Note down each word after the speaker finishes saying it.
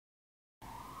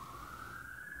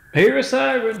Hear a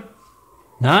siren.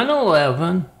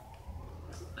 911.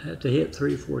 I have to hit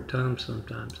 3 or 4 times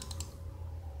sometimes.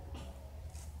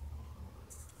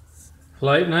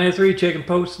 Flight 93, checking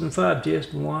posts in 5,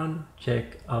 just one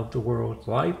check of the world's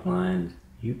lifelines.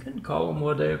 You can call them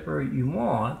whatever you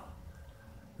want,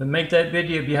 but make that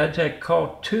video if you had to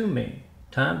call to me.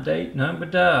 Time, date, number,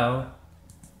 dial.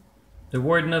 They're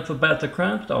worried enough about the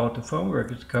crime to alter phone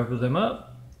records to cover them up.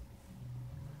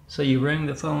 So you ring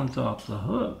the phones off the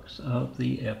hooks of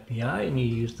the FBI and you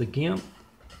use the GIMP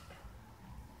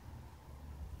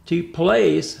to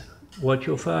place what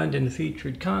you'll find in the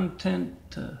featured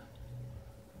content.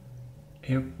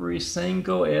 Every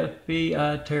single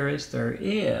FBI terrorist there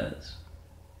is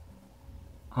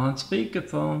on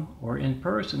speakerphone or in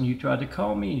person. You try to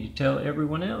call me and you tell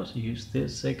everyone else, use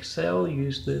this Excel,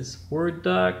 use this Word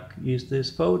doc, use this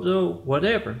photo,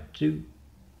 whatever. To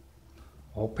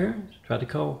all parents, try to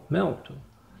call Mel to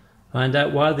find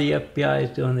out why the FBI is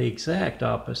doing the exact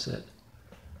opposite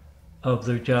of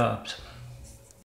their jobs.